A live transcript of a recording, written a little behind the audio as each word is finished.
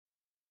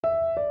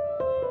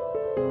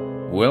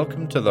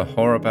Welcome to the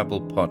Horror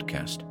Babble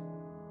podcast.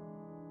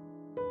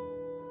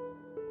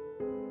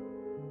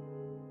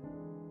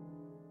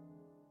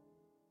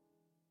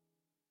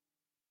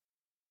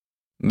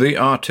 The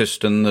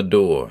Artist and the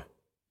Door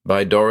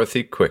by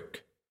Dorothy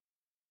Quick.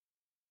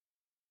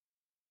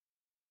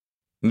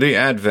 The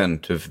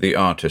advent of The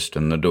Artist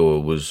and the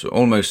Door was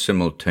almost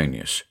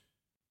simultaneous.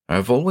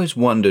 I've always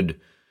wondered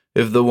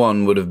if the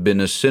one would have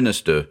been as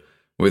sinister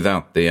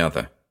without the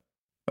other.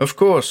 Of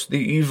course, the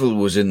evil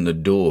was in the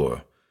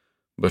door,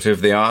 but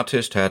if the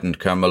artist hadn't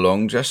come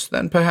along just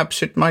then,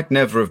 perhaps it might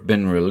never have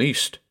been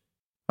released.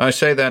 I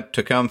say that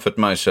to comfort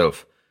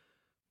myself,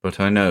 but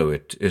I know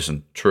it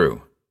isn't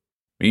true.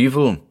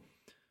 Evil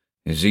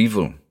is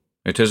evil.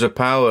 It is a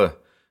power,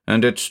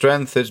 and its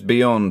strength is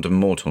beyond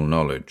mortal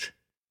knowledge.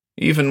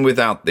 Even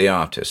without the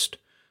artist,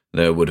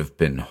 there would have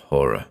been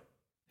horror.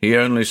 He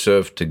only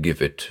served to give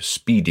it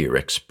speedier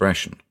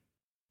expression.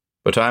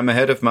 But I'm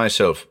ahead of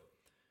myself.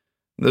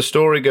 The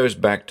story goes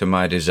back to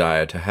my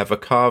desire to have a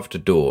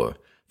carved door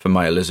for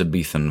my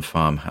Elizabethan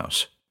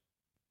farmhouse.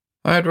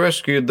 I had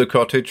rescued the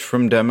cottage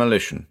from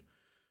demolition.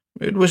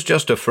 It was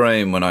just a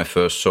frame when I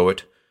first saw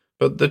it,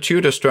 but the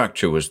Tudor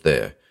structure was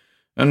there,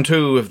 and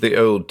 2 of the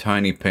old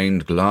tiny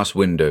paned glass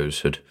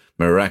windows had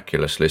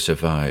miraculously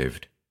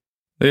survived.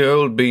 The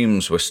old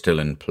beams were still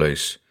in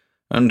place,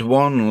 and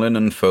 1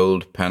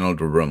 linen-fold panelled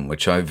room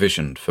which I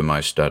visioned for my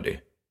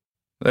study.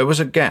 There was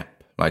a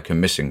gap, like a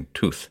missing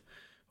tooth,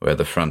 where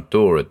the front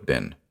door had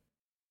been.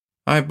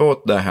 I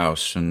bought the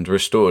house and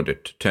restored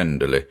it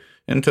tenderly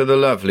into the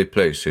lovely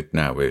place it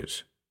now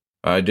is.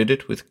 I did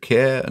it with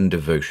care and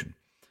devotion.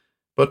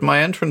 But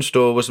my entrance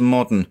door was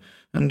modern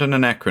and an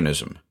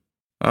anachronism.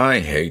 I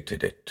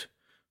hated it,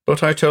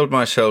 but I told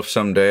myself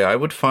some day I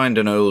would find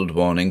an old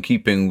one in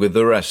keeping with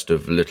the rest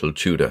of Little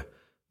Tudor,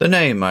 the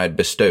name I had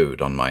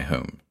bestowed on my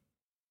home.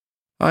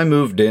 I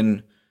moved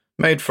in,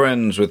 made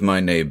friends with my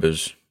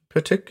neighbours,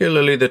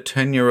 particularly the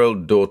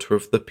 10-year-old daughter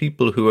of the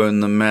people who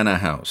owned the manor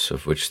house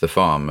of which the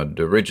farm had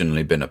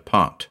originally been a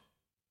part.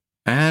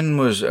 Anne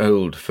was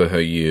old for her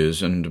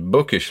years and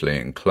bookishly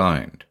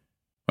inclined.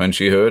 When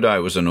she heard I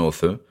was an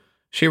author,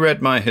 she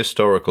read my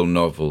historical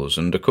novels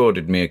and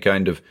accorded me a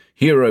kind of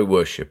hero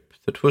worship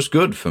that was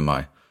good for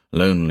my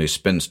lonely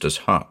spinster's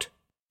heart.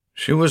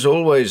 She was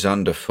always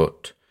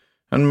underfoot,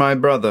 and my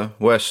brother,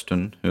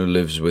 Weston, who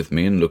lives with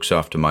me and looks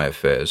after my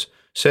affairs,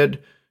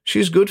 said,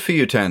 "She's good for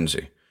you,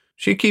 Tansy.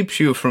 She keeps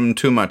you from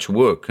too much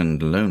work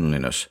and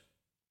loneliness."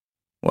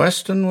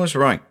 Weston was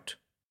right.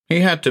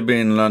 He had to be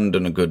in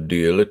London a good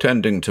deal,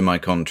 attending to my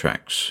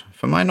contracts,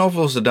 for my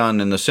novels are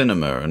done in the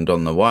cinema and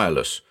on the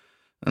wireless,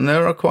 and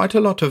there are quite a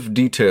lot of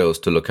details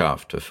to look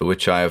after for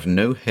which I have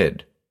no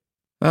head.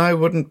 I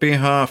wouldn't be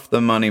half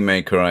the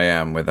money-maker I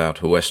am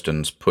without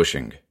Weston's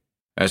pushing.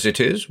 As it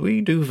is,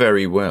 we do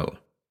very well.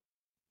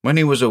 When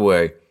he was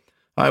away,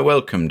 I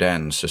welcomed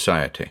Anne's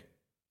society.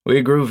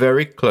 We grew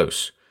very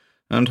close,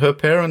 and her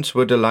parents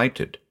were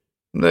delighted.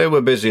 They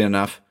were busy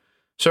enough,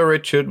 Sir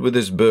Richard with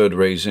his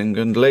bird-raising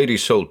and Lady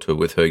Salter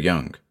with her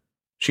young.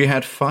 She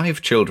had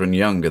 5 children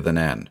younger than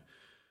Anne,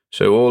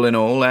 so all in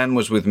all Anne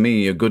was with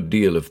me a good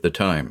deal of the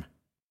time.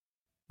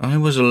 I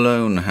was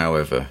alone,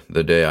 however,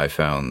 the day I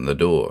found the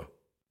door.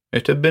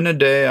 It had been a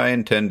day I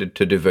intended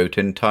to devote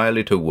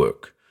entirely to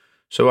work,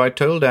 so I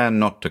told Anne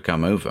not to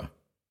come over.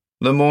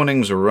 The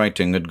morning's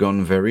writing had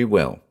gone very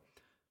well,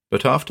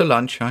 but after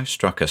lunch I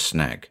struck a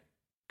snag.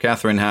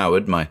 Catherine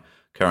Howard, my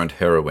current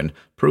heroine,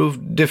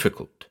 proved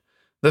difficult.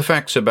 The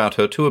facts about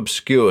her too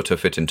obscure to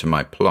fit into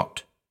my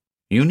plot.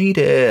 "You need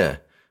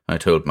air," I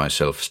told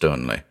myself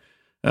sternly,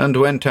 and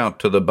went out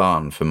to the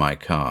barn for my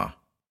car.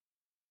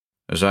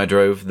 As I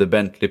drove the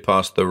Bentley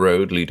past the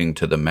road leading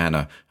to the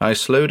manor, I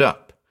slowed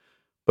up,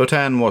 but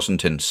Anne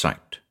wasn't in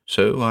sight,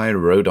 so I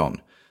rode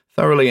on,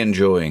 thoroughly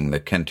enjoying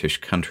the Kentish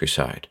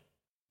countryside.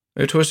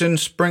 It was in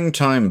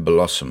springtime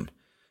blossom,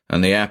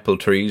 and the apple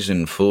trees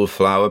in full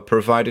flower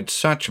provided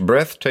such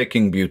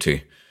breathtaking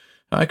beauty,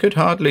 I could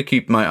hardly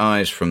keep my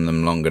eyes from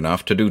them long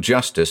enough to do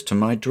justice to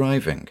my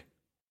driving.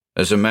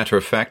 As a matter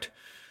of fact,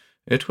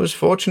 it was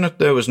fortunate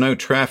there was no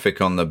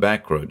traffic on the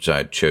back roads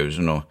I'd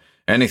chosen, or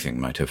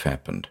anything might have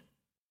happened.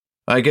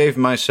 I gave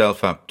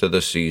myself up to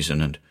the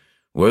season and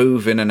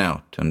wove in and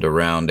out and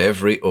around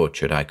every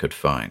orchard I could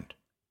find.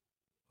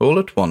 All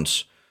at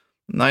once,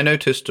 I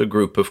noticed a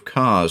group of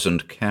cars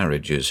and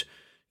carriages,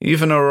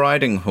 even a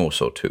riding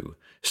horse or 2,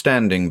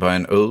 standing by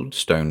an old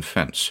stone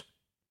fence.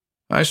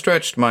 I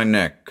stretched my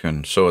neck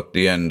and saw at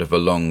the end of a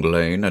long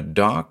lane a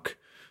dark,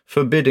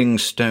 forbidding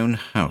stone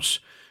house,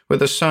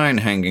 with a sign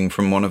hanging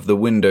from one of the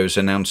windows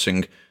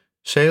announcing,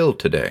 "Sale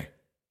today."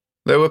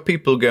 There were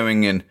people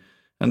going in,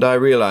 and I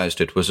realized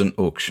it was an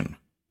auction.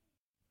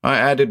 I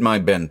added my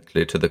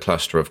Bentley to the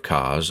cluster of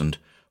cars and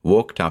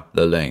walked up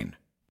the lane.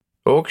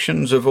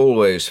 Auctions have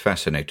always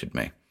fascinated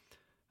me,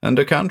 and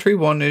a country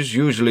one is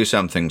usually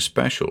something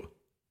special.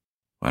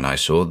 When I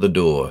saw the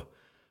door,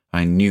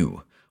 I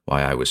knew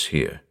why I was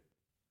here.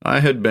 I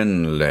had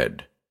been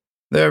led.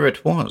 There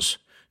it was,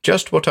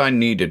 just what I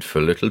needed for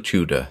Little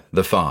Tudor,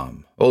 the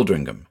farm,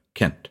 Aldringham,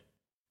 Kent.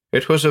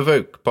 It was of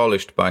oak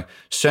polished by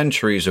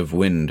centuries of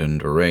wind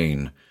and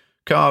rain,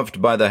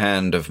 carved by the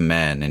hand of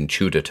man in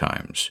Tudor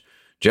times,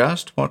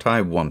 just what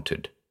I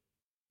wanted.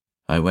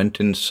 I went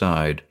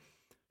inside,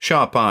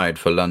 sharp-eyed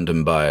for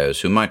London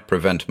buyers who might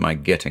prevent my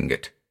getting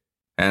it.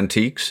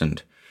 Antiques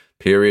and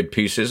period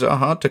pieces are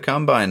hard to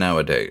come by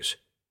nowadays,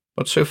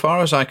 but so far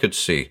as I could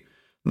see,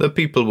 the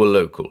people were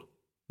local.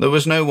 There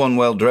was no one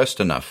well-dressed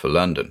enough for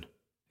London.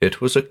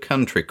 It was a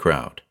country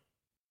crowd.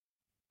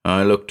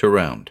 I looked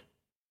around.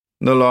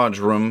 The large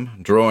room,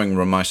 drawing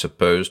room I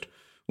supposed,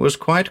 was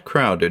quite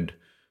crowded,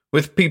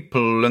 with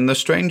people and the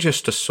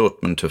strangest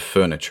assortment of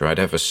furniture I'd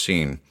ever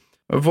seen,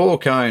 of all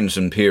kinds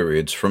and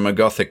periods, from a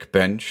Gothic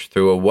bench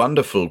through a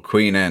wonderful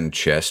Queen Anne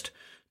chest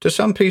to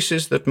some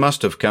pieces that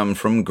must have come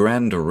from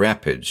Grand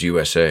Rapids,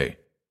 USA.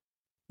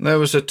 There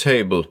was a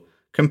table,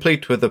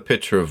 complete with a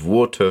pitcher of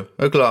water,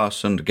 a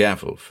glass, and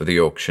gavel for the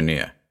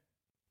auctioneer.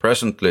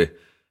 Presently,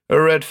 a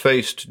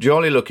red-faced,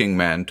 jolly-looking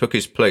man took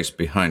his place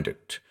behind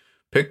it,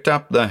 picked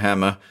up the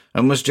hammer,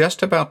 and was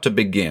just about to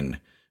begin,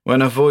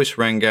 when a voice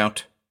rang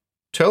out,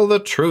 "Tell the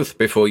truth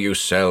before you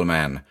sell,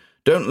 man.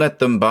 Don't let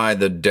them buy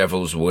the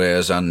devil's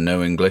wares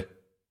unknowingly."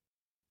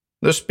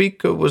 The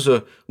speaker was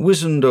a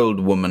wizened old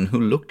woman who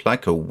looked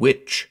like a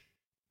witch.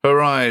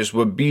 Her eyes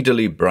were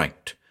beadily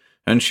bright,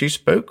 and she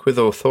spoke with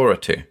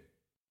authority.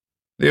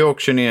 The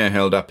auctioneer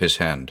held up his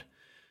hand.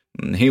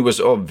 He was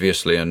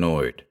obviously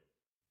annoyed.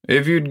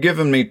 "If you'd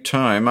given me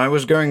time, I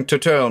was going to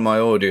tell my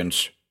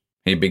audience,"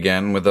 he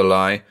began with a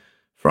lie,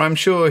 for I'm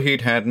sure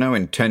he'd had no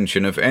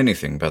intention of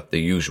anything but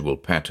the usual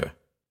patter,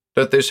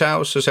 "that this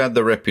house has had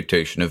the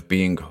reputation of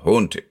being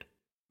haunted.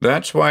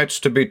 That's why it's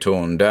to be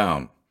torn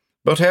down.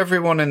 But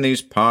everyone in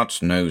these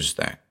parts knows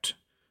that.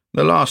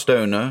 The last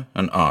owner,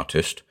 an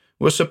artist,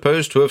 was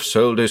supposed to have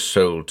sold his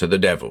soul to the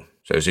devil,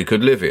 so's he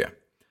could live here.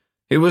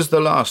 He was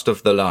the last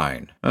of the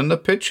line, and the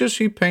pictures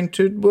he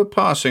painted were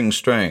passing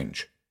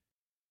strange."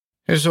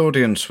 His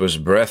audience was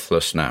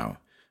breathless now,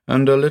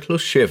 and a little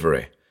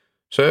shivery,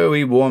 so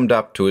he warmed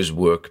up to his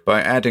work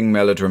by adding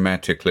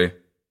melodramatically,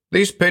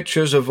 "These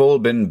pictures have all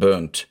been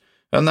burnt,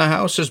 and the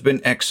house has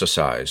been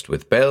exorcised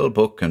with bell,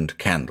 book, and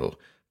candle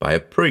by a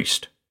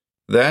priest.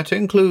 That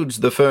includes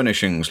the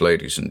furnishings,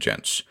 ladies and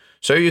gents,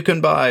 so you can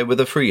buy with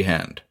a free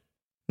hand.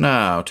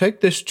 Now,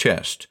 take this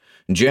chest,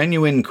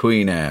 genuine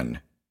Queen Anne."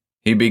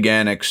 He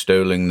began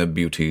extolling the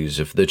beauties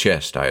of the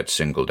chest I had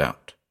singled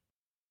out.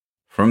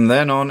 From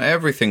then on,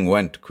 everything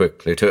went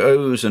quickly to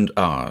O's and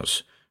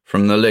R's,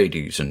 from the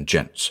ladies and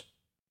gents.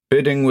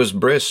 Bidding was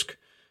brisk,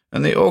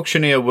 and the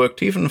auctioneer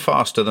worked even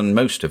faster than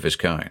most of his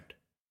kind.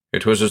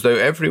 It was as though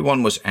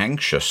everyone was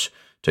anxious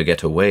to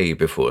get away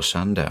before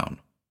sundown.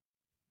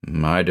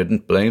 I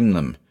didn't blame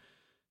them.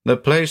 The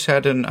place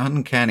had an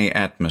uncanny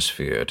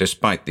atmosphere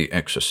despite the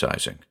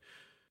exercising,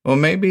 or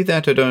maybe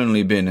that had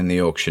only been in the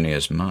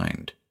auctioneer's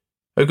mind.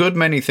 A good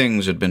many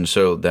things had been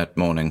sold that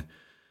morning,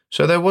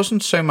 so there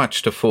wasn't so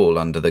much to fall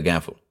under the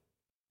gavel.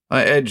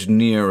 I edged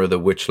nearer the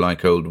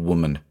witch-like old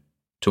woman.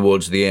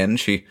 Towards the end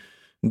she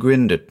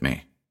grinned at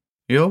me.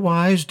 "You're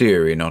wise,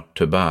 dearie, not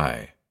to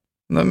buy.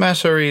 The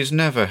Masseries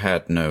never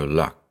had no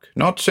luck.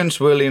 Not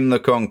since William the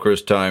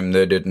Conqueror's time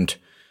they didn't,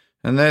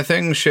 and their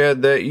things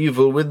shared their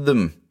evil with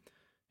them.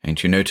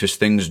 Ain't you noticed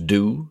things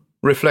do?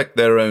 Reflect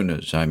their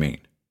owners, I mean."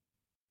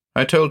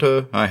 I told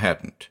her I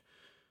hadn't,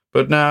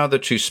 but now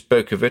that she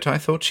spoke of it I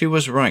thought she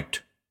was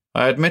right.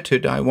 I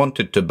admitted I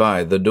wanted to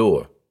buy the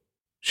door.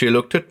 She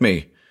looked at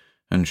me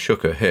and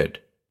shook her head.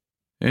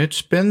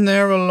 "It's been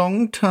there a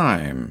long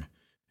time.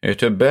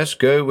 It had best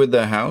go with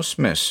the house,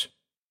 miss.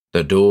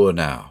 The door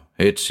now,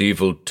 it's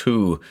evil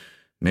too.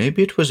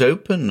 Maybe it was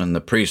open and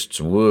the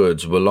priest's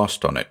words were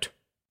lost on it.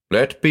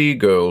 Let be,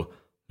 girl,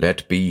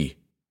 let be."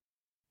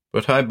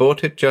 But I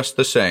bought it just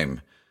the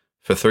same,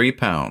 for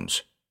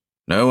 £3.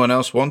 No one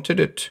else wanted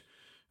it,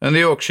 and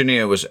the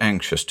auctioneer was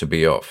anxious to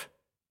be off.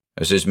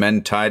 As his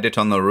men tied it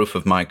on the roof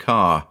of my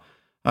car,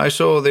 I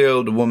saw the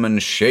old woman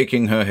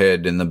shaking her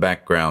head in the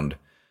background,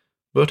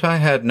 but I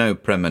had no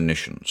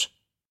premonitions.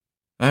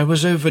 I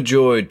was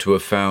overjoyed to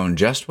have found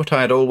just what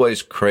I had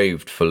always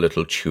craved for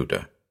little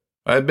Tudor.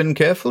 I had been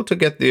careful to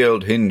get the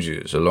old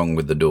hinges along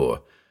with the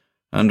door,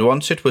 and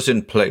once it was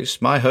in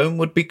place my home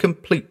would be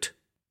complete.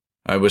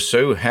 I was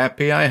so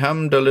happy I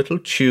hummed a little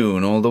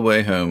tune all the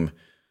way home.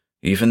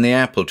 Even the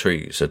apple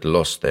trees had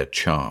lost their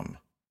charm.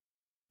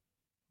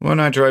 When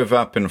I drove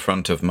up in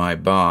front of my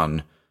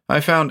barn, I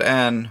found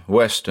Anne,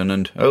 Weston,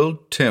 and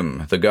old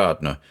Tim, the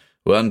gardener,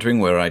 wondering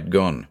where I'd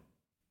gone.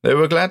 They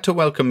were glad to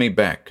welcome me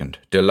back and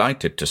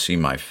delighted to see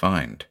my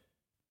find.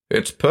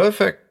 "It's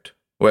perfect,"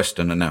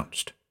 Weston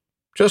announced.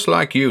 "Just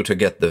like you to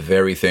get the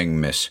very thing,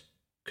 miss,"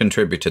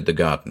 contributed the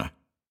gardener.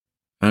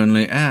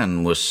 Only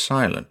Anne was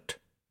silent.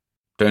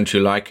 "Don't you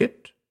like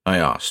it?" I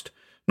asked,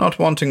 not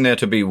wanting there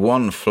to be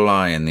one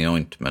fly in the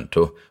ointment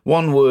or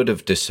one word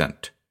of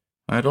dissent.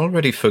 I had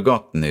already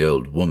forgotten the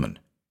old woman.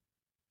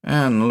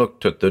 Anne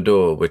looked at the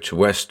door which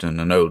Weston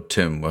and old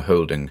Tim were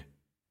holding.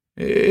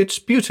 "It's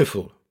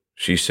beautiful,"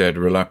 she said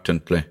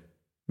reluctantly.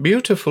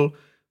 "Beautiful,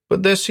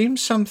 but there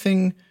seems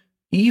something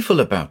evil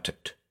about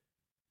it."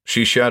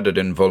 She shuddered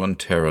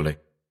involuntarily.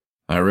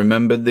 I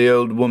remembered the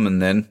old woman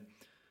then.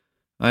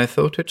 I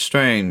thought it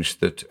strange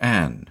that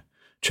Anne,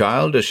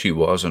 child as she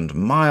was and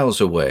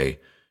miles away,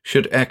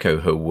 should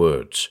echo her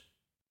words.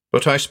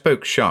 But I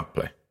spoke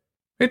sharply.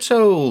 It's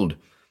old.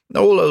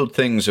 All old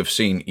things have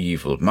seen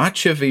evil,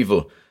 much of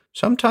evil.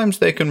 Sometimes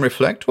they can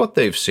reflect what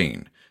they've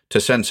seen, to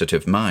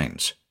sensitive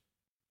minds.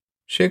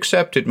 She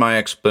accepted my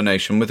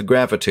explanation with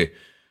gravity,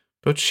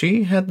 but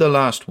she had the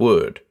last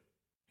word.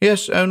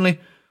 Yes, only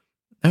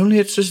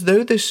it's as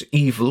though this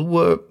evil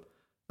were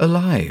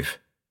alive.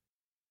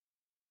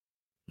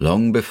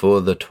 Long before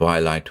the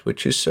twilight,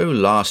 which is so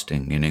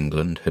lasting in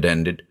England, had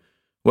ended,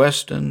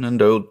 Weston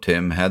and old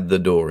Tim had the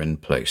door in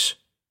place.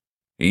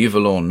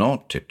 Evil or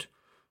not, it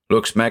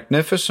looks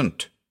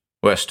magnificent,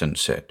 Weston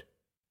said.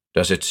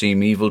 Does it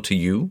seem evil to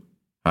you?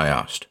 I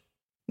asked.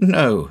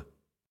 No.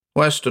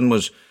 Weston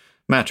was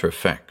matter of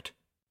fact.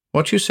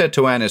 What you said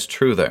to Anne is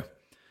true, though.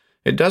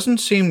 It doesn't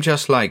seem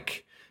just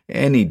like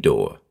any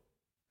door.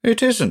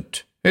 It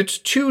isn't. It's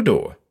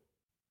Tudor.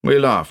 We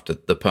laughed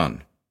at the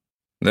pun.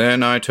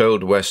 Then I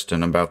told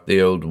Weston about the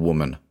old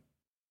woman.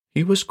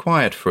 He was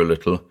quiet for a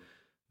little.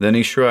 Then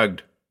he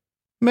shrugged.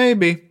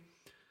 Maybe.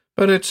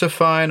 But it's a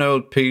fine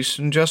old piece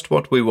and just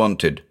what we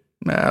wanted.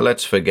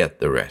 Let's forget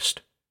the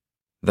rest.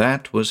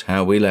 That was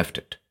how we left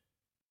it.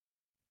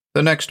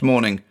 The next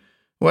morning,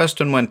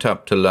 Weston went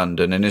up to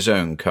London in his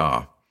own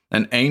car,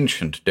 an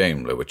ancient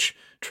Daimler which,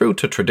 true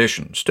to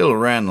tradition, still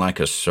ran like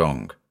a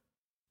song.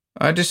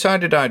 I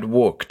decided I'd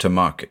walk to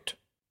market.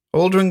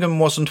 Aldringham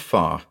wasn't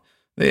far.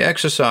 The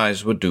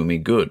exercise would do me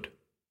good.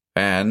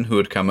 Anne, who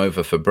had come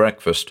over for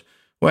breakfast,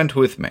 went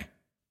with me.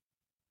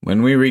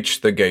 When we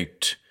reached the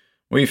gate,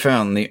 we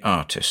found the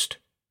artist.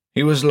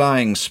 He was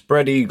lying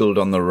spread-eagled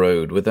on the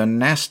road with a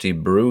nasty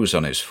bruise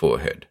on his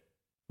forehead.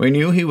 We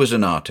knew he was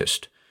an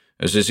artist,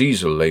 as his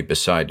easel lay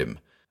beside him,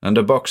 and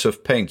a box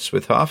of paints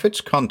with half its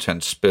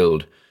contents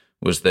spilled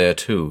was there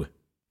too.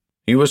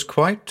 He was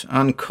quite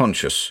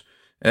unconscious,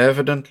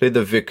 evidently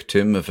the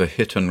victim of a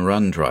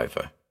hit-and-run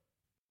driver.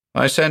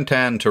 I sent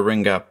Anne to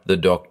ring up the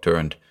doctor,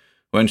 and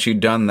when she'd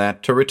done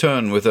that, to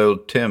return with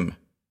old Tim.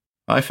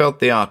 I felt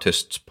the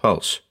artist's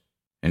pulse.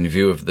 In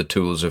view of the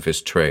tools of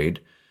his trade,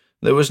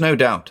 there was no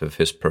doubt of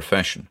his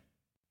profession.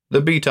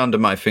 The beat under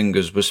my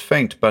fingers was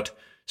faint but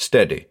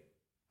steady.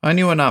 I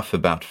knew enough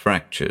about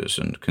fractures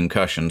and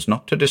concussions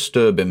not to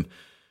disturb him,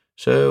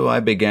 so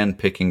I began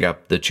picking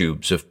up the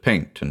tubes of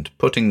paint and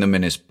putting them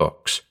in his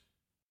box.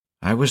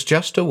 I was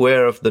just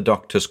aware of the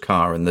doctor's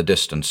car in the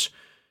distance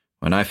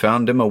when I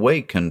found him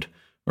awake and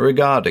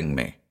regarding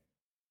me.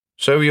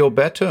 "So you're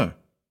better?"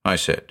 I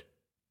said.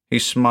 He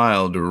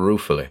smiled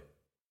ruefully.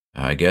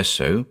 "I guess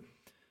so.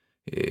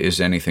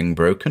 Is anything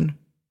broken?"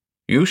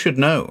 "You should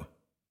know,"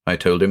 I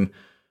told him,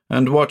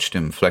 and watched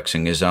him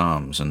flexing his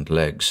arms and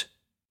legs.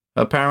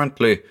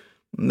 Apparently,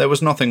 there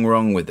was nothing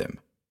wrong with him.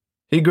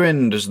 He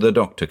grinned as the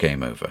doctor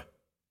came over.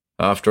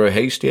 After a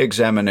hasty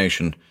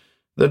examination,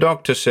 the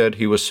doctor said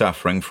he was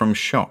suffering from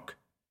shock.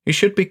 He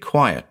should be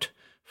quiet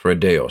for a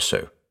day or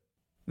so.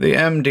 The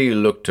MD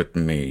looked at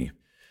me,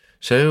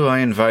 so I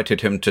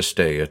invited him to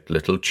stay at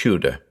Little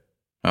Tudor.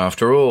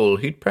 After all,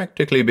 he'd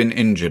practically been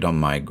injured on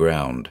my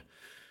ground.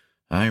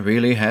 I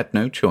really had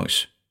no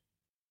choice.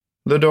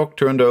 The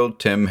doctor and old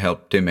Tim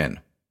helped him in.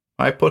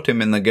 I put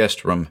him in the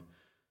guest room.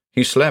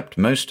 He slept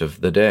most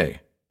of the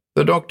day.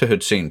 The doctor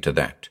had seen to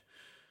that.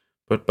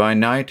 But by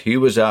night he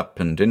was up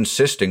and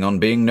insisting on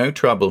being no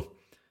trouble.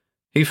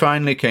 He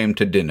finally came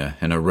to dinner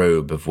in a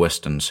robe of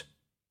Weston's.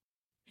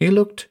 He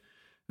looked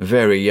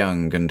very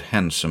young and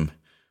handsome,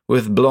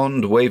 with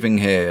blonde waving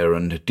hair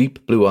and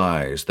deep blue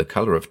eyes the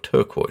colour of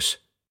turquoise.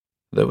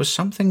 There was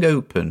something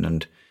open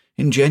and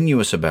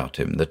ingenuous about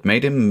him that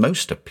made him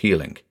most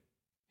appealing.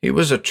 He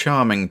was a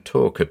charming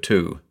talker,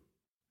 too.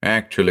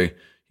 Actually,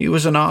 he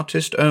was an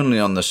artist only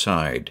on the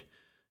side.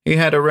 He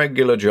had a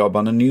regular job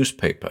on a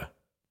newspaper.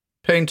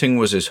 Painting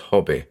was his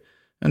hobby,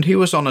 and he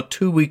was on a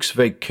 2 weeks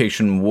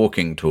vacation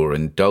walking tour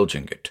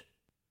indulging it.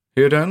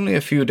 He had only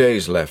a few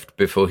days left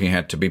before he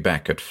had to be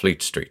back at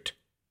Fleet Street.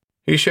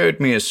 He showed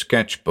me his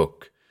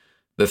sketchbook.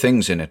 The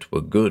things in it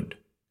were good.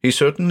 He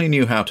certainly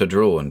knew how to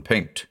draw and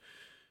paint.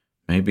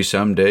 Maybe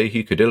some day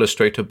he could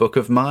illustrate a book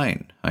of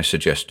mine, I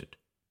suggested.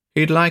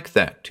 He'd like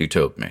that, he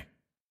told me.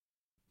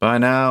 By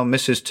now,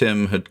 Mrs.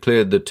 Tim had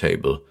cleared the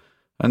table,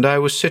 and I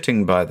was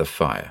sitting by the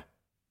fire.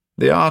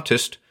 The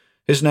artist,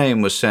 his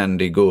name was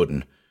Sandy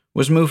Gordon,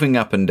 was moving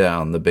up and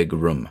down the big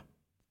room.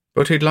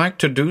 But he'd like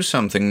to do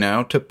something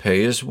now to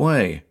pay his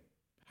way.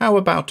 How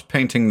about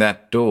painting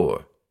that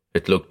door?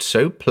 It looked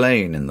so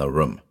plain in the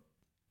room.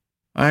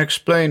 I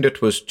explained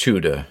it was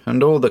Tudor,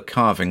 and all the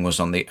carving was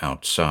on the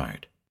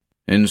outside.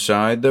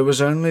 Inside there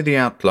was only the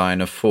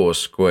outline of 4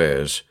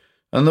 squares,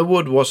 and the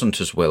wood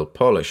wasn't as well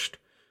polished,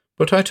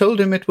 but I told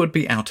him it would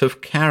be out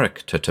of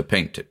character to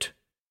paint it.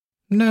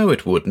 No,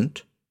 it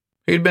wouldn't.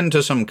 He'd been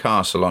to some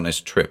castle on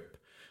his trip,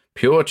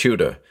 pure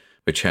Tudor,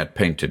 which had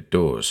painted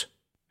doors.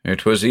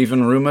 It was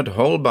even rumoured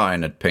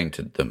Holbein had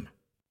painted them.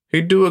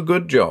 He'd do a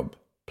good job.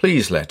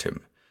 Please let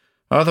him.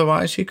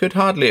 Otherwise he could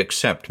hardly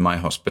accept my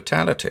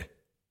hospitality.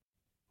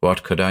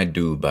 What could I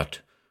do but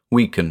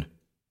weaken?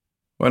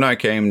 When I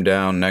came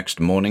down next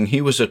morning,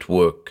 he was at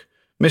work,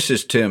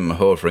 Mrs. Tim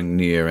hovering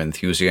near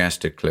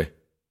enthusiastically.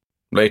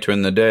 Later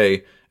in the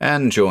day,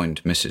 Anne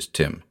joined Mrs.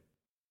 Tim.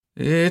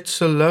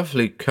 "It's a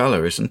lovely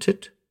colour, isn't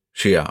it?"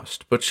 she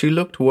asked, but she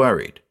looked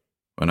worried.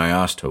 When I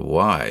asked her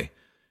why,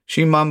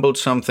 she mumbled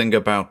something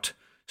about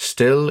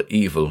still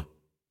evil.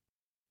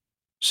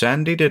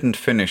 Sandy didn't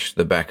finish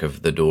the back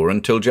of the door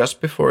until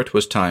just before it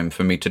was time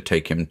for me to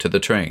take him to the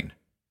train.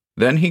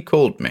 Then he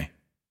called me.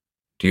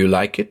 "Do you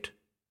like it?"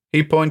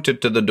 He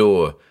pointed to the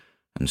door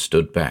and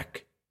stood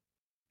back.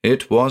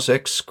 It was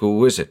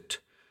exquisite.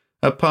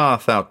 A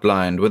path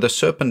outlined with a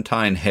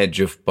serpentine hedge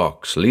of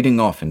box leading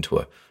off into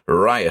a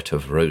riot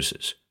of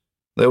roses.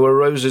 There were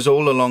roses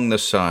all along the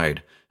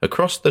side,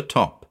 across the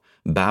top,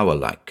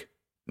 bower-like.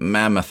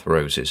 Mammoth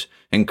roses,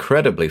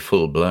 incredibly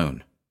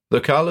full-blown.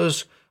 The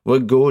colours were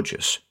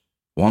gorgeous.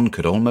 One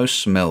could almost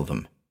smell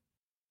them.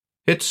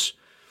 "It's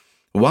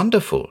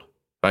wonderful,"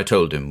 I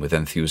told him with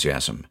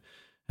enthusiasm,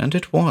 and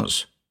it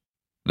was.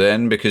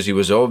 Then, because he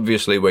was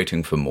obviously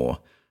waiting for more,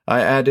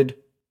 I added,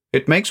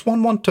 "It makes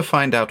one want to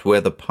find out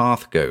where the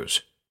path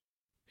goes."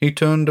 He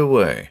turned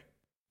away.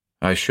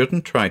 "I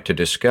shouldn't try to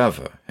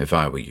discover, if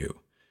I were you.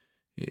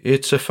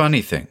 It's a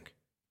funny thing,"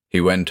 he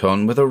went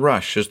on with a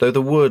rush as though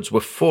the words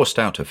were forced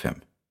out of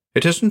him.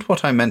 "It isn't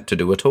what I meant to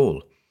do at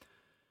all.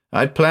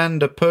 I'd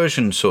planned a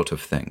Persian sort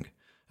of thing,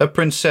 a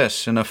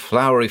princess in a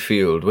flowery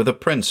field with a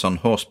prince on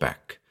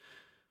horseback.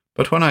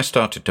 But when I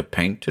started to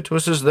paint, it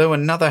was as though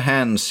another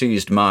hand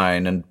seized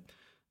mine, and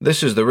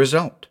this is the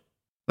result.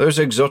 Those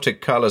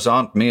exotic colours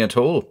aren't me at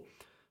all.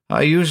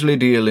 I usually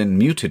deal in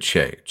muted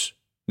shades.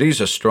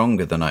 These are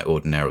stronger than I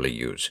ordinarily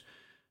use,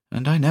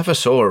 and I never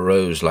saw a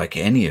rose like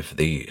any of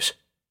these.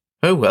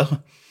 Oh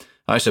well,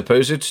 I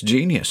suppose it's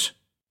genius.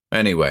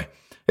 Anyway,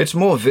 it's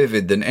more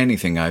vivid than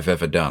anything I've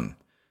ever done.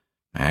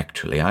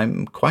 Actually,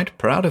 I'm quite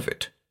proud of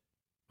it."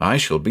 "I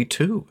shall be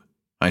too,"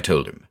 I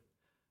told him.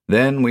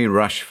 Then we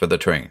rushed for the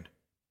train.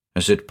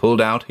 As it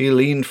pulled out, he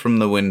leaned from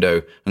the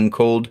window and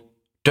called,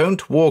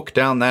 "Don't walk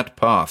down that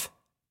path."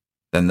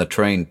 Then the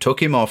train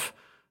took him off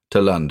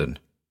to London.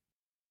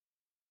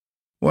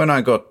 When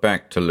I got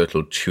back to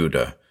Little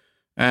Tudor,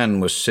 Anne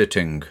was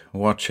sitting,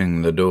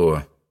 watching the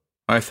door.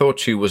 I thought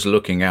she was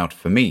looking out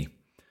for me,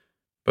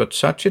 but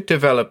such it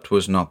developed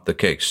was not the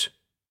case.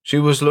 She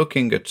was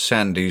looking at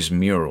Sandy's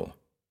mural.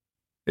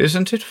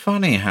 "Isn't it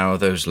funny how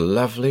those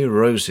lovely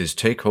roses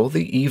take all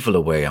the evil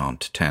away,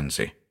 Aunt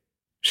Tansy?"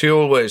 She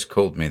always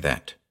called me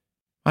that.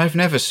 "I've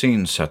never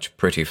seen such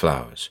pretty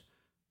flowers.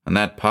 And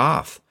that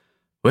path,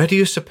 where do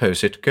you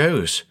suppose it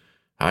goes?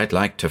 I'd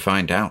like to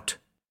find out."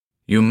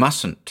 "You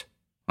mustn't,"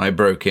 I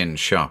broke in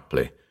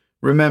sharply,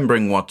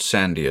 remembering what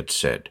Sandy had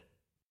said.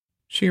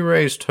 She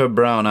raised her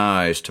brown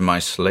eyes to my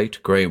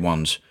slate-grey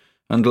ones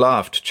and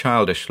laughed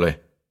childishly,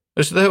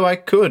 "As though I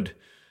could.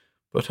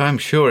 But I'm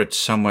sure it's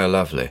somewhere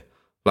lovely,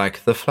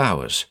 like the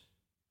flowers.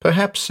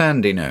 Perhaps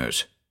Sandy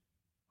knows.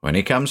 When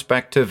he comes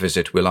back to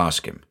visit, we'll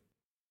ask him."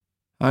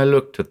 I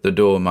looked at the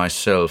door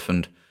myself,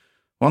 and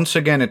once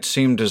again it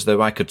seemed as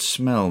though I could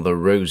smell the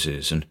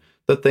roses, and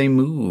that they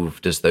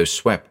moved as though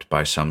swept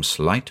by some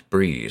slight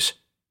breeze.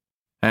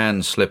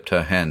 Anne slipped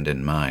her hand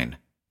in mine.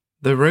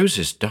 "The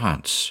roses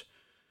dance.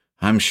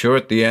 I'm sure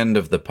at the end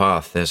of the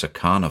path there's a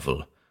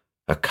carnival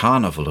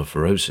of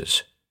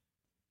roses."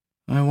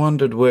 I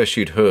wondered where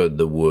she'd heard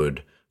the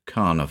word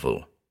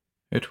carnival.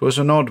 It was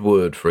an odd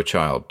word for a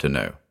child to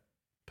know.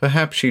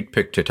 Perhaps she'd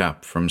picked it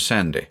up from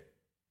Sandy.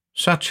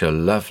 "Such a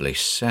lovely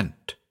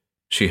scent,"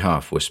 she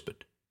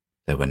half-whispered.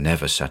 "There were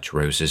never such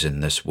roses in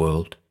this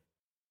world."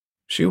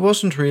 She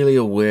wasn't really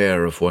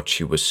aware of what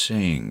she was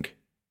saying.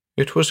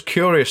 It was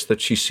curious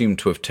that she seemed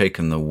to have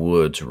taken the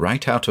words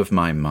right out of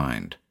my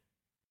mind.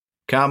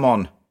 "Come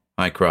on,"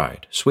 I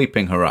cried,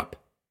 sweeping her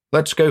up.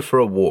 "Let's go for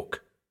a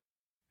walk."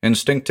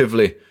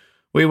 Instinctively,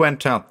 we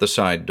went out the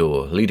side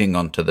door, leading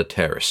onto the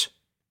terrace.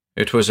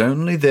 It was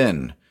only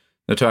then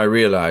that I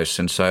realized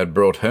since I had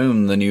brought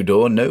home the new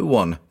door, no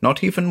one,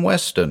 not even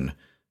Weston,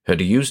 had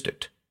used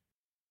it.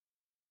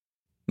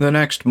 The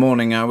next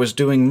morning I was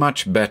doing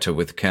much better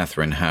with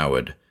Catherine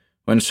Howard,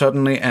 when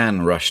suddenly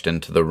Anne rushed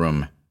into the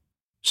room.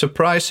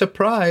 "Surprise,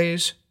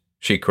 surprise!"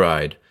 she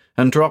cried,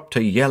 and dropped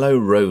a yellow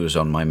rose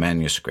on my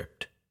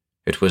manuscript.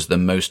 It was the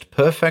most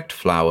perfect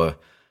flower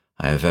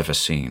I have ever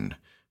seen,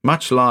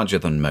 much larger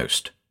than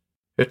most.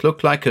 It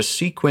looked like a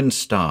sequin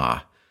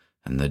star,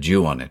 and the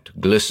dew on it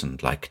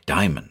glistened like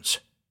diamonds.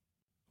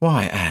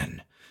 "Why,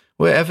 Anne,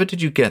 wherever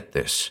did you get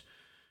this?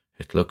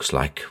 It looks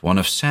like one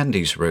of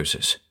Sandy's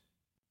roses."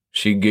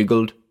 She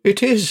giggled.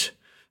 "It is.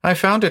 I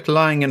found it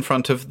lying in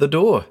front of the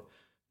door.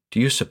 Do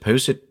you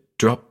suppose it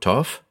dropped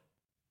off?"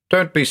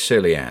 "Don't be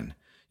silly, Anne.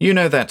 You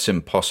know that's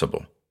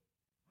impossible."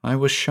 I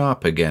was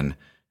sharp again,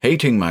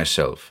 hating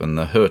myself and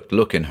the hurt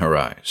look in her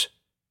eyes.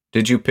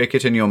 "Did you pick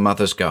it in your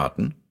mother's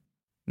garden?"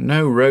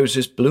 "No rose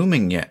is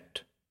blooming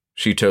yet,"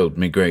 she told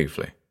me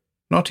gravely.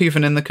 "Not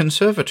even in the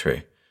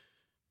conservatory.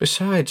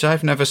 Besides,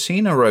 I've never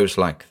seen a rose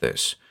like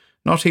this,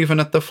 not even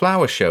at the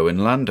flower show in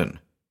London.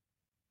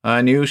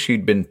 I knew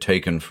she'd been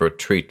taken for a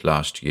treat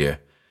last year,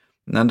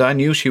 and I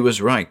knew she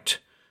was right.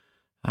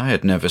 I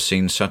had never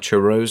seen such a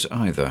rose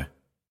either.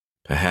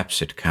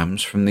 Perhaps it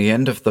comes from the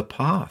end of the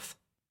path,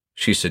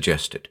 she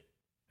suggested.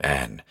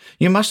 Anne,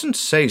 you mustn't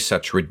say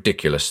such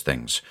ridiculous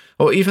things,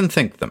 or even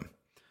think them.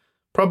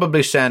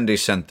 Probably Sandy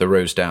sent the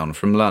rose down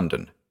from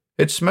London.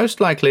 It's most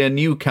likely a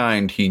new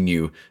kind he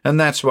knew, and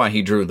that's why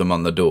he drew them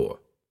on the door.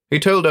 He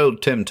told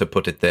old Tim to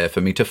put it there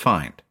for me to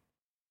find.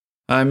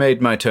 I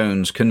made my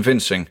tones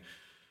convincing,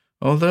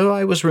 although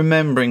I was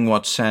remembering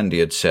what Sandy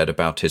had said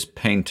about his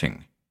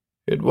painting.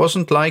 It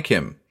wasn't like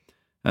him,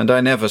 and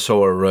I never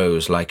saw a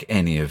rose like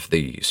any of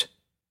these.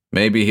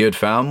 Maybe he had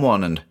found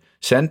one and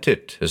sent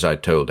it, as I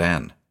told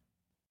Anne.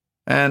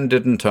 Anne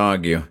didn't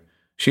argue.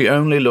 She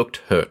only looked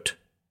hurt.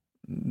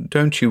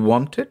 "Don't you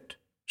want it?"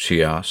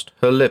 she asked,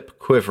 her lip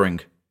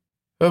quivering.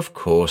 "Of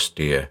course,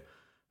 dear.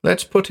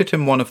 Let's put it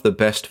in one of the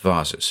best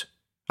vases.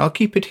 I'll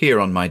keep it here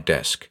on my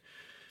desk.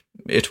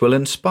 It will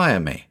inspire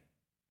me."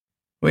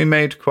 We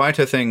made quite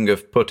a thing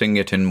of putting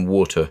it in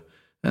water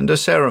and a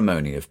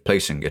ceremony of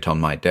placing it on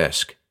my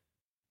desk.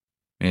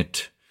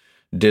 It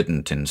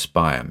didn't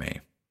inspire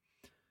me.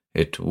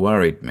 It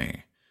worried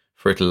me,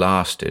 for it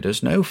lasted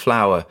as no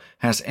flower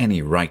has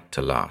any right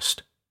to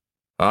last.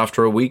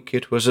 After a week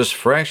it was as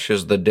fresh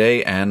as the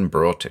day Anne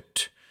brought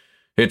it,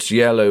 its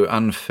yellow,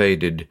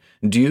 unfaded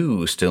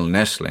dew still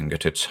nestling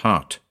at its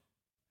heart.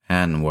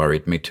 Anne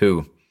worried me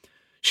too.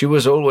 She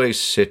was always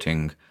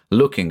sitting,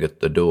 looking at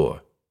the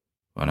door.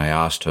 When I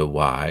asked her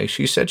why,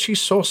 she said she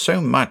saw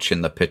so much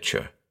in the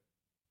picture.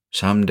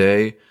 Some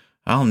day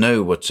I'll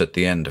know what's at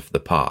the end of the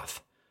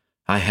path.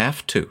 I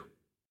have to.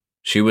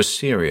 She was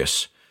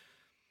serious,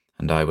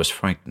 and I was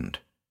frightened.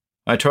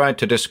 I tried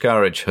to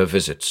discourage her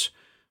visits,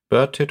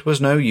 but it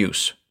was no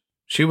use.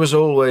 She was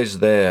always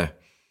there,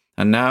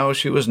 and now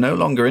she was no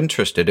longer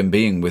interested in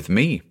being with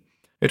me.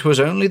 It was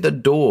only the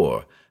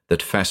door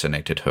that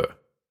fascinated her.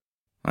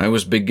 I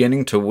was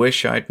beginning to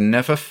wish I'd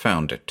never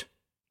found it.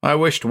 I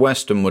wished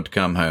Weston would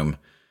come home,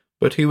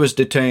 but he was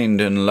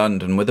detained in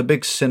London with a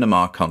big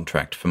cinema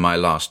contract for my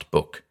last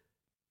book.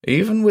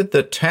 "Even with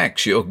the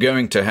tax, you're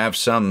going to have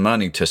some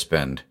money to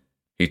spend,"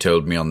 he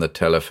told me on the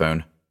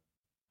telephone.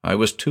 I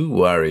was too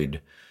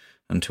worried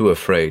and too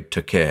afraid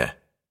to care.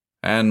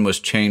 Anne was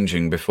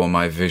changing before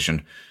my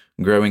vision,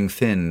 growing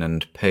thin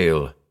and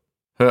pale.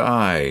 Her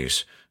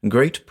eyes,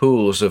 great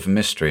pools of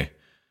mystery,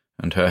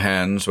 and her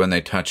hands, when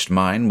they touched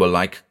mine, were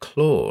like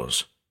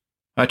claws.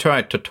 I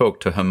tried to talk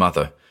to her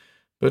mother,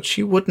 but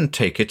she wouldn't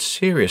take it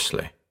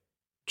seriously.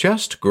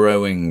 "Just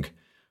growing,"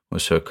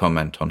 was her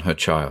comment on her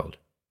child,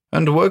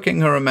 and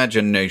working her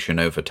imagination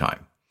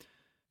overtime.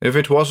 "If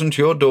it wasn't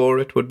your door,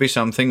 it would be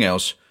something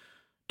else.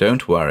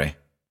 Don't worry."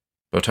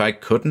 But I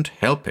couldn't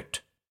help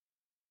it.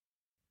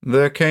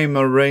 There came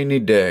a rainy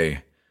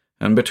day,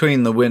 and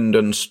between the wind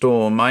and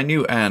storm I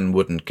knew Anne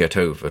wouldn't get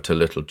over to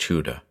Little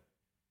Tudor.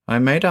 I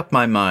made up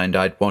my mind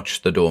I'd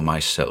watch the door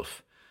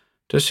myself,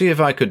 to see if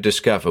I could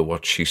discover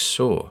what she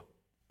saw.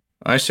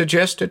 I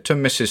suggested to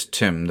Mrs.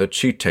 Tim that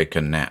she take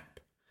a nap,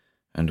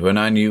 and when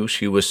I knew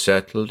she was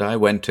settled I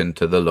went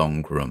into the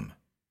long room.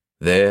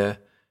 There,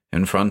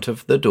 in front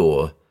of the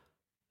door,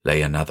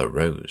 lay another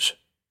rose,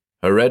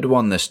 a red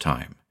one this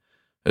time,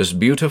 as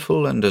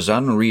beautiful and as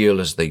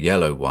unreal as the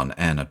yellow one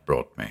Anne had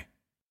brought me.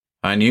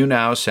 I knew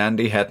now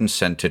Sandy hadn't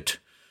sent it.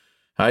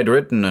 I'd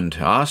written and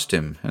asked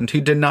him, and he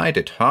denied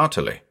it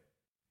heartily.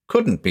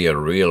 Couldn't be a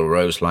real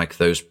rose like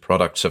those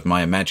products of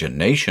my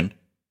imagination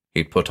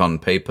he'd put on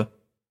paper.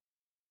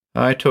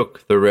 I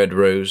took the red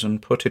rose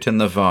and put it in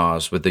the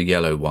vase with the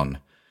yellow one,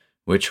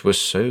 which was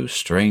so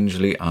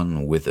strangely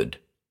unwithered.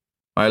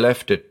 I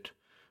left it,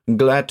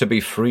 glad to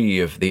be free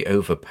of the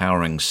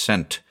overpowering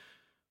scent,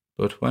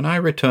 but when I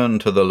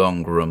returned to the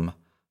long room,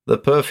 the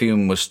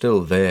perfume was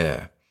still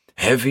there,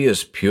 heavy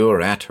as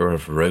pure attar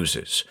of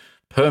roses,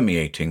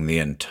 permeating the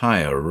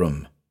entire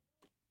room.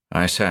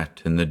 I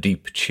sat in the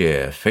deep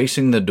chair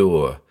facing the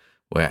door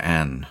where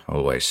Anne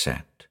always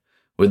sat,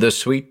 with the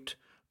sweet,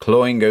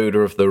 cloying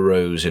odor of the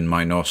rose in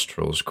my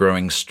nostrils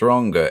growing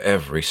stronger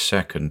every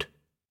second.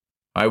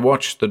 I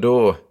watched the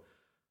door.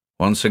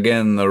 Once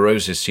again the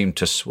roses seemed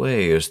to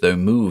sway as though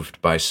moved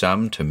by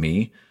some, to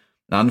me,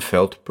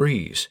 unfelt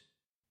breeze.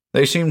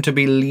 They seemed to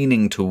be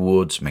leaning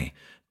towards me,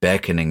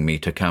 beckoning me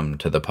to come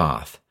to the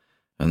path,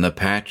 and the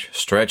patch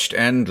stretched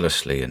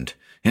endlessly and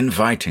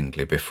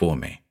invitingly before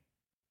me.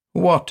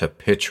 What a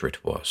picture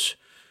it was!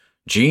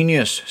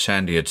 Genius,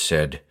 Sandy had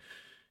said.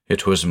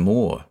 It was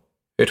more.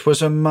 It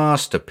was a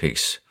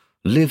masterpiece,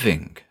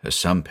 living as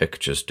some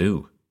pictures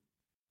do.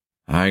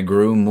 I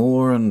grew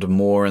more and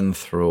more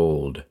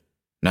enthralled.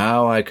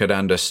 Now I could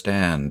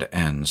understand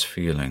Anne's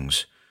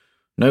feelings.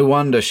 No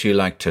wonder she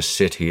liked to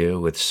sit here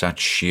with such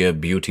sheer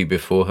beauty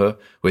before her,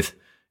 with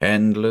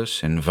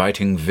endless,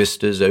 inviting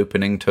vistas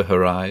opening to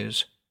her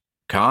eyes.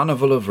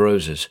 Carnival of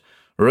roses,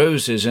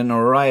 roses in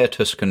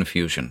riotous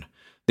confusion,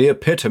 the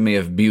epitome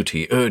of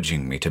beauty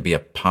urging me to be a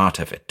part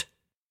of it.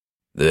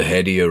 The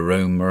heady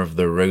aroma of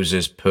the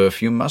rose's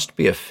perfume must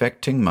be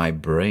affecting my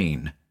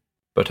brain.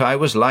 But I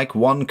was like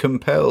one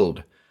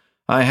compelled.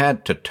 I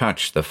had to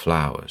touch the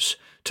flowers,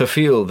 to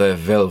feel their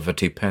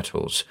velvety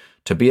petals,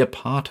 to be a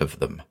part of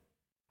them.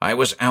 I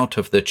was out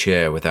of the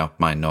chair without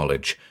my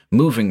knowledge,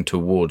 moving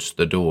towards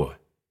the door.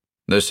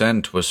 The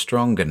scent was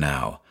stronger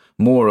now,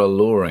 more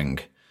alluring,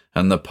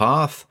 and the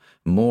path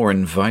more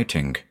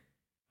inviting.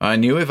 I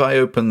knew if I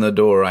opened the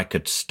door I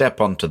could step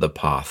onto the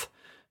path,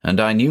 and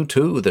I knew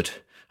too that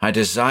I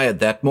desired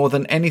that more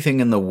than anything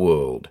in the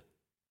world.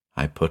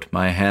 I put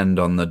my hand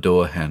on the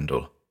door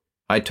handle.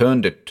 I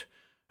turned it,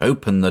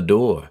 opened the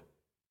door.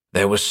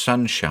 There was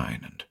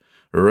sunshine and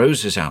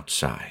roses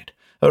outside,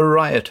 a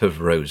riot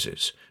of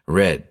roses,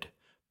 red,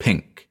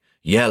 pink,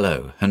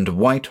 yellow, and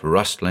white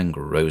rustling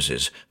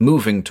roses,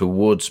 moving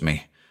towards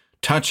me,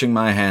 touching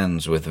my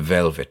hands with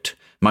velvet,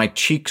 my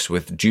cheeks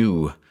with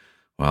dew,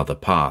 while the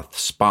path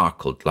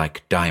sparkled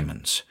like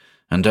diamonds,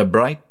 and a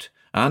bright,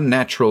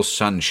 unnatural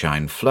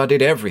sunshine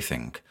flooded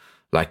everything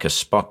like a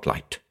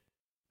spotlight.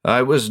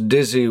 I was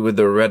dizzy with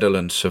the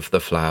redolence of the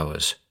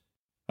flowers.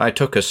 I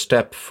took a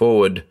step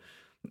forward.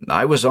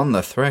 I was on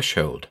the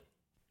threshold.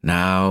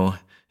 Now,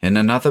 in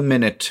another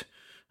minute,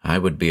 I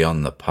would be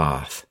on the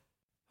path.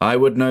 I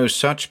would know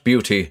such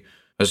beauty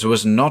as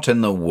was not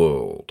in the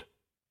world.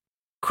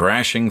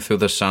 Crashing through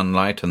the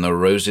sunlight and the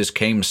roses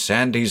came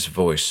Sandy's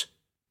voice.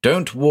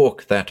 "Don't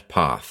walk that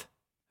path."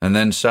 And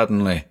then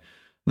suddenly,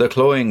 the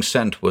cloying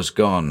scent was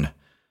gone,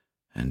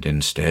 and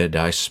instead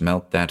I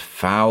smelt that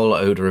foul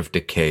odor of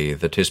decay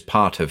that is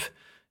part of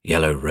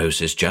yellow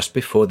roses just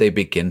before they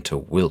begin to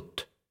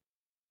wilt.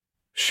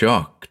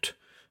 Shocked,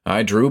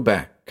 I drew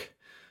back,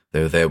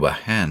 though there were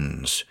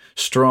hands,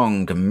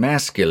 strong,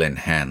 masculine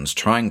hands,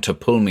 trying to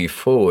pull me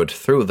forward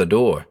through the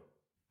door.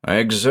 I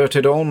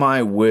exerted all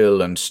my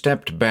will and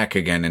stepped back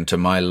again into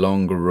my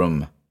long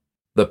room.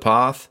 The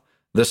path,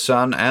 the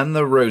sun, and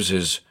the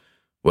roses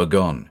were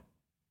gone.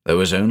 There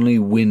was only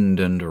wind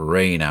and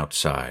rain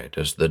outside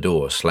as the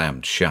door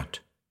slammed shut.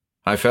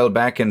 I fell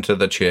back into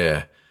the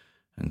chair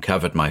and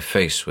covered my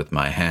face with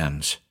my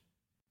hands.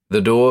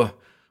 The door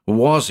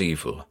was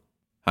evil.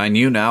 I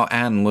knew now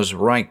Anne was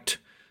right.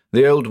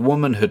 The old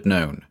woman had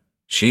known.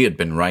 She had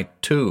been right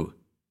too.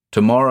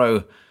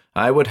 Tomorrow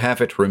I would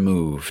have it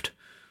removed.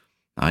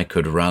 I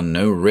could run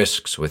no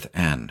risks with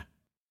Anne.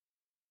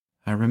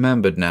 I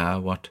remembered now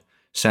what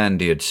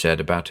Sandy had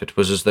said about it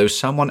was as though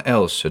someone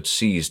else had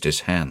seized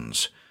his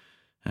hands.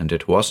 And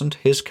it wasn't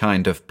his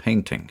kind of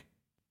painting.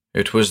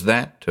 It was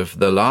that of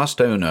the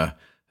last owner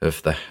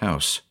of the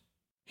house.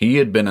 He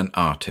had been an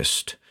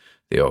artist,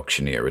 the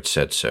auctioneer had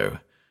said so,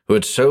 who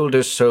had sold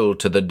his soul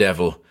to the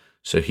devil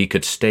so he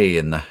could stay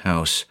in the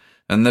house,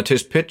 and that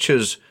his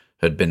pictures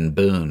had been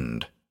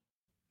burned.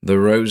 The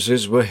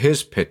roses were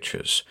his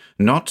pictures,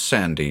 not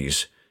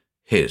Sandy's,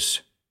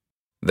 his.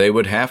 They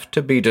would have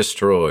to be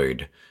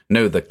destroyed,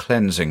 know the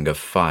cleansing of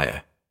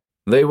fire.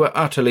 They were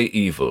utterly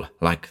evil,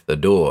 like the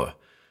door,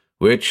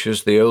 which,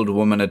 as the old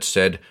woman had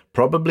said,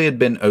 probably had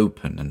been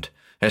open and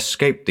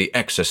escaped the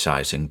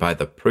exorcising by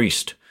the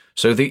priest,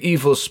 so the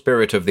evil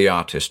spirit of the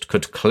artist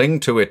could cling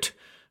to it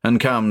and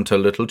come to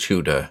little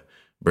Tudor,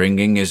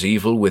 bringing his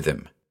evil with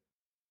him.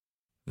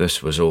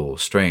 This was all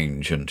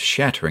strange and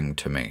shattering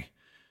to me,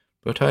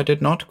 but I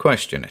did not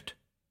question it.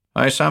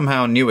 I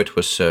somehow knew it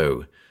was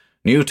so,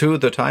 knew too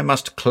that I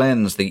must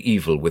cleanse the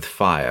evil with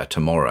fire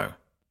tomorrow.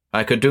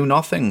 I could do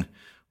nothing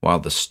while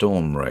the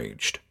storm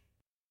raged.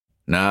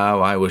 Now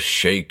I was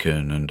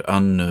shaken and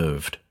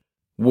unnerved.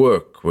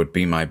 Work would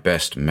be my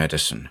best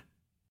medicine.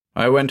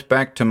 I went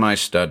back to my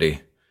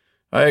study.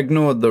 I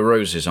ignored the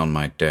roses on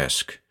my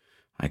desk.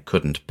 I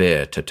couldn't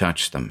bear to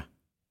touch them.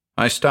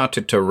 I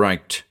started to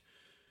write.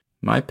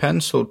 My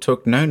pencil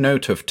took no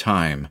note of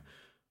time,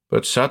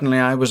 but suddenly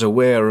I was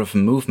aware of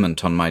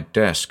movement on my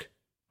desk.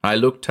 I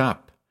looked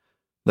up.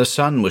 The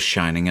sun was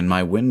shining in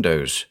my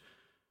windows.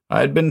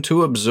 I had been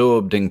too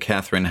absorbed in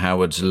Catherine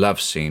Howard's love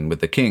scene with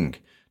the king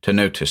to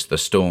notice the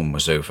storm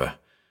was over.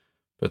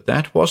 But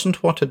that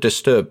wasn't what had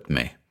disturbed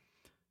me.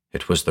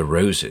 It was the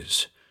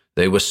roses.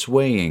 They were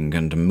swaying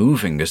and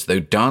moving as though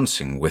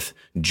dancing with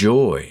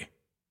joy.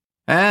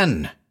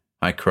 "Anne!"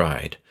 I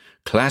cried,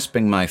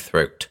 clasping my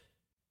throat.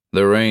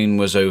 The rain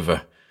was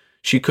over.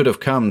 She could have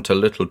come to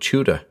little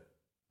Tudor.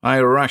 I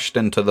rushed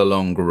into the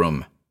long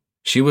room.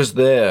 She was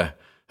there,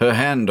 her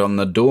hand on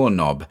the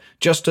doorknob,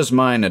 just as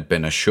mine had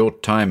been a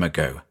short time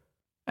ago.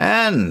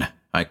 "Anne!"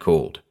 I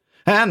called.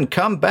 "Anne,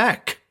 come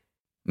back!"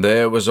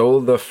 There was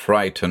all the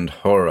fright and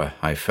horror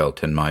I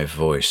felt in my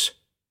voice.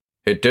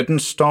 It didn't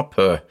stop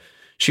her.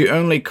 She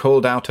only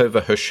called out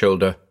over her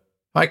shoulder,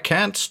 "I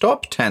can't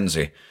stop,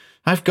 Tansy.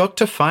 I've got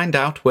to find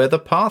out where the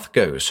path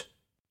goes."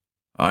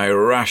 I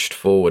rushed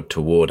forward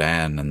toward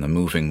Anne and the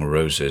moving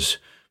roses,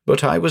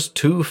 but I was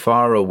too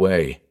far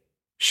away.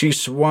 She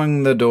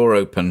swung the door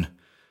open.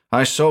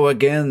 I saw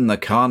again the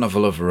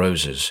carnival of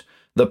roses,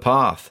 the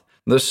path,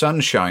 the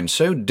sunshine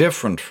so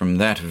different from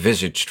that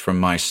visaged from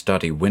my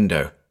study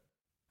window.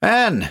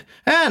 "Anne!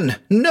 Anne!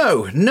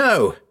 No,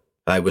 no!"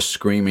 I was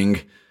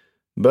screaming.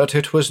 But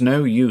it was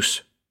no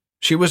use.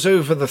 She was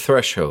over the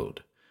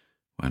threshold.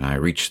 When I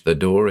reached the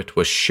door, it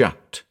was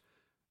shut.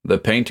 The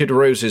painted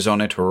roses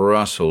on it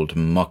rustled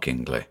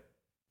mockingly.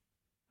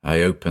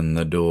 I opened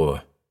the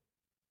door.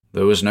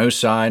 There was no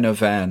sign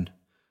of Anne,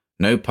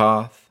 no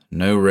path,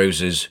 no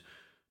roses,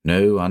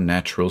 no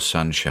unnatural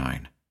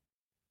sunshine.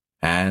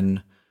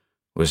 Anne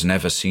was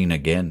never seen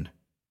again.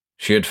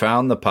 She had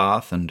found the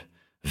path and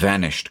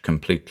vanished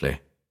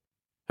completely.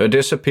 Her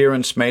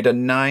disappearance made a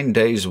 9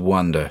 days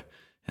wonder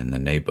in the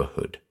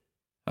neighborhood.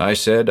 I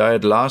said I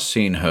had last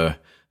seen her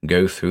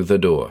go through the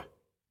door.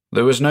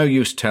 There was no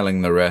use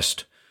telling the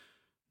rest.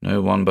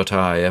 No one but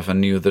I ever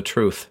knew the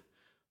truth,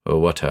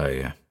 or what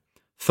I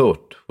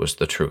thought was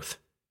the truth.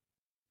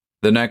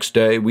 The next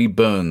day we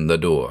burned the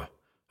door,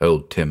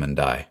 old Tim and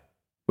I.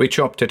 We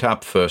chopped it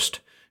up first,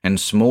 in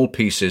small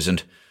pieces,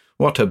 and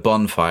what a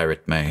bonfire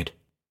it made.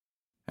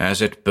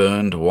 As it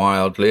burned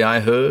wildly, I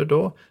heard,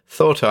 or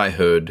thought I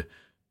heard,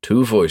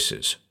 2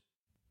 voices.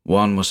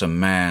 One was a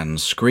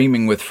man's,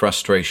 screaming with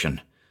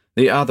frustration.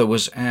 The other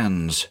was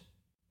Anne's.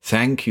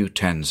 "Thank you,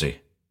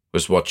 Tansy,"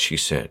 was what she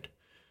said.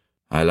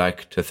 I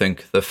like to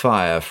think the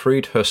fire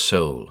freed her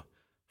soul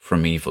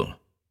from evil.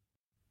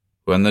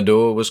 When the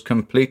door was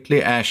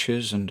completely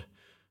ashes and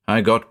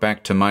I got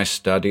back to my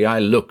study, I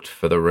looked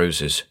for the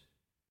roses.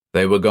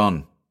 They were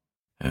gone.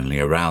 Only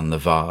around the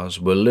vase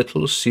were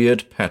little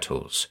seared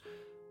petals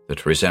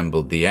that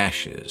resembled the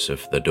ashes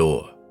of the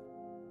door.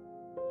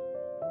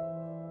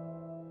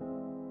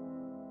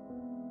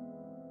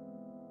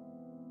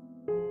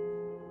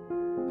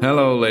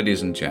 Hello,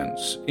 ladies and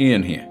gents.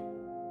 Ian here.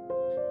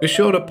 Be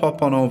sure to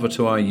pop on over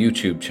to our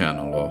YouTube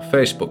channel or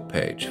Facebook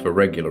page for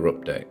regular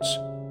updates.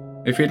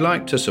 If you'd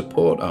like to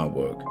support our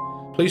work,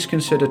 please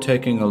consider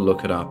taking a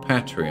look at our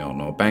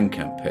Patreon or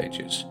Bandcamp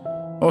pages,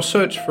 or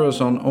search for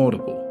us on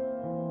Audible.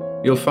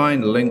 You'll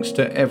find links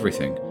to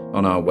everything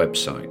on our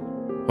website,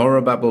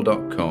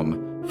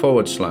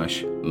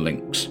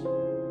 horrorbabble.com/links.